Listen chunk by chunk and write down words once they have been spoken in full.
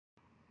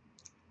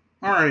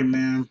All right,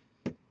 man.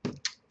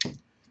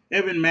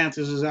 Evan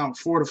Mathis is out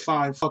 4 to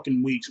 5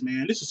 fucking weeks,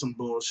 man. This is some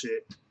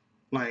bullshit.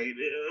 Like,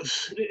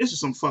 this is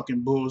some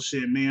fucking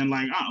bullshit, man.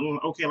 Like,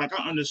 okay, like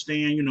I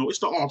understand, it's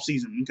the off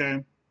season,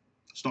 okay?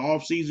 It's the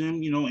off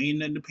season, ain't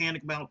nothing to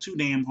panic about too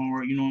damn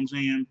hard, you know what I'm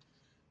saying?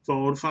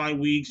 4 to 5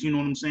 weeks, you know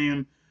what I'm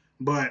saying?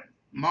 But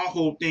my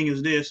whole thing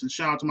is this, and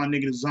shout out to my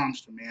nigga the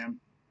Zomster, man.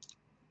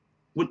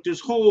 With this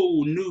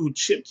whole new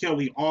Chip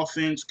Kelly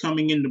offense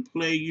coming into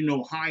play,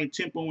 high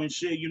tempo and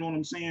shit, you know what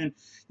I'm saying?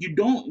 You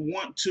don't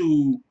want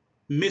to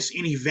miss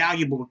any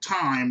valuable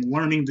time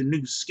learning the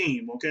new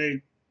scheme, okay?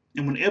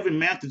 And when Evan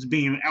Mathis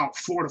being out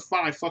 4 to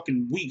 5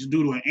 fucking weeks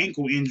due to an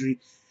ankle injury,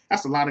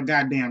 that's a lot of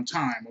goddamn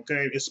time,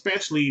 okay?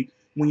 Especially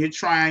when you're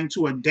trying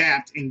to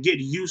adapt and get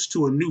used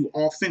to a new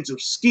offensive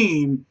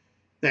scheme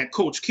that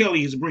Coach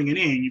Kelly is bringing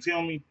in. You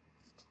feel me?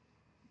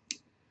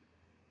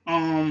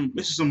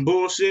 This is some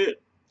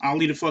bullshit. I'll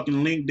leave the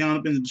fucking link down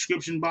up in the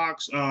description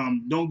box.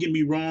 Don't get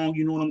me wrong,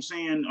 you know what I'm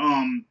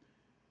saying?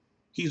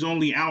 He's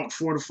only out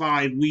 4 to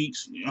 5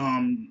 weeks.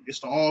 It's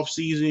the off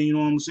season, you know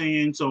what I'm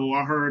saying? So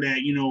I heard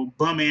that,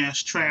 bum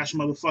ass trash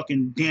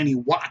motherfucking Danny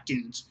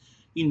Watkins,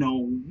 Danny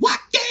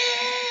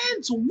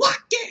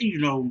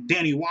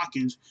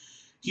Watkins,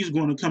 he's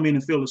going to come in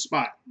and fill the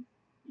spot.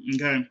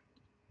 Okay.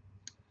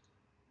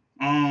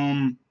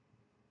 Am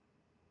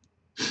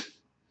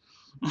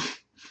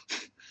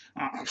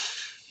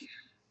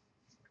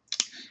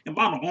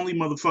I the only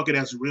motherfucker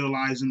that's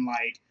realizing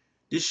like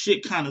this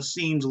shit kind of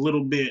seems a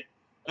little bit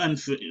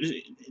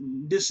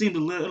this seems a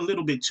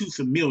little bit too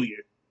familiar.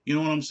 You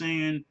know what I'm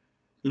saying?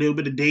 A little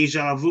bit of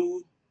deja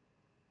vu.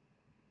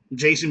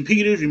 Jason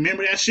Peters,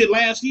 remember that shit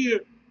last year?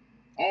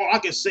 All I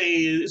can say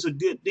is it's a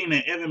good thing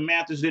that Evan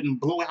Mathis didn't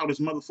blow out his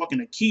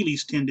motherfucking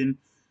Achilles tendon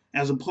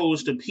as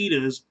opposed to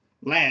Peters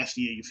last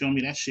year. You feel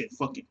me? That shit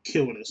fucking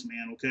killed us,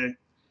 man, okay?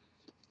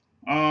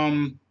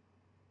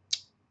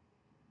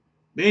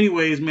 But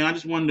anyways, man, I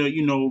just wanted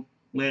to,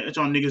 let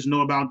y'all niggas know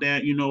about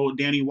that.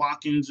 Danny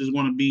Watkins is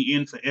going to be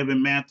in for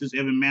Evan Mathis.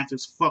 Evan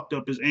Mathis fucked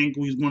up his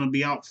ankle. He's going to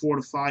be out 4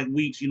 to 5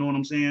 weeks. You know what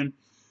I'm saying?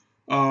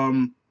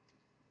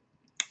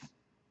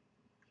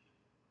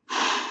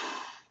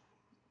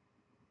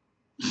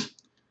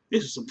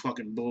 This is some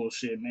fucking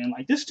bullshit, man.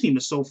 Like, this team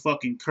is so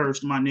fucking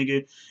cursed, my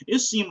nigga. It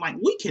seemed like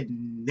we could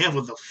never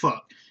the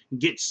fuck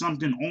get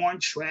something on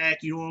track,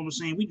 you know what I'm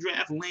saying? We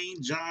draft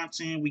Lane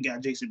Johnson. We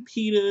got Jason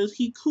Peters.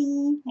 He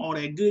cool. All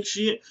that good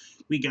shit.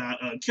 We got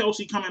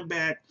Kelsey coming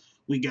back.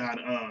 We got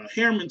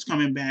Harriman's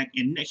coming back.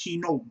 And next you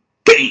know,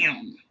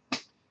 BAM!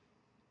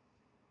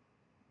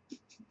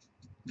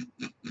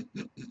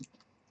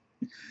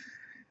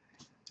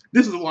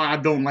 This is why I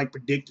don't like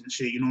predicting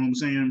shit, you know what I'm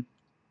saying?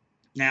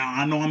 Now,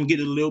 I know I'm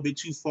getting a little bit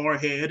too far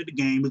ahead of the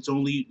game. It's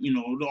only,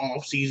 the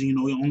off season,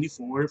 only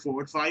 4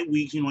 to 5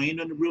 weeks. Ain't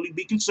nothing to really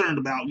be concerned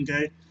about,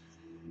 okay?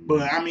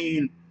 But, I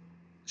mean,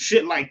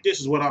 shit like this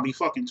is what I'll be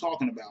fucking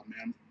talking about,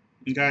 man.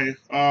 Okay?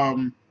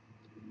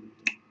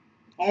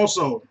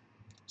 Also,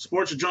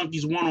 Sports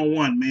Junkies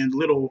 101, man.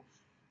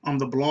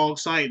 The blog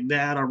site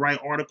that I write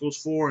articles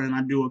for and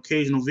I do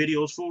occasional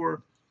videos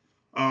for.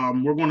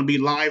 We're going to be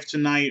live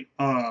tonight,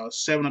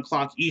 7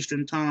 o'clock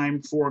Eastern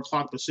time, 4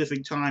 o'clock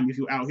Pacific time, if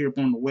you're out here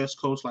on the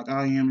West Coast like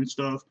I am and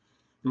stuff.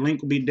 The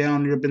link will be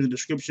down there up in the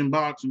description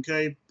box,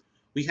 okay?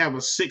 We have a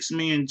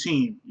 6-man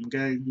team,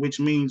 okay? Which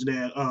means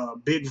that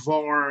Big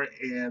Var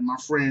and my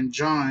friend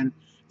John,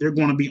 they're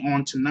going to be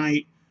on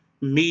tonight.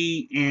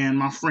 Me and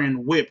my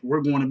friend Whip,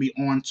 we're going to be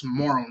on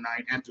tomorrow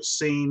night at the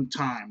same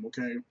time,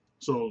 okay?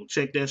 So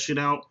check that shit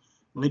out.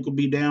 Link will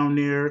be down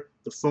there.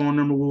 The phone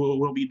number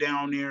will be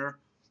down there.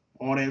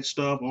 All that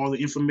stuff, all the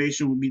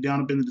information will be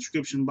down up in the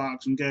description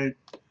box, okay?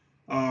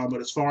 But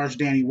as far as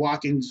Danny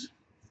Watkins,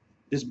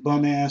 this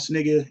bum-ass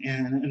nigga,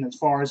 and as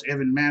far as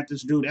Evan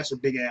Mathis, dude, that's a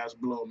big-ass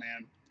blow,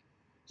 man.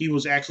 He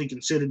was actually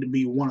considered to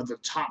be one of the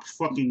top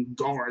fucking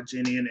guards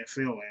in the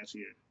NFL last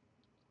year.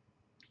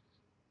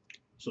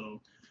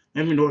 So,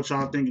 let me know what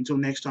y'all think. Until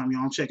next time,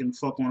 y'all, I'm checking the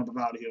fuck on up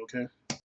out of here, okay?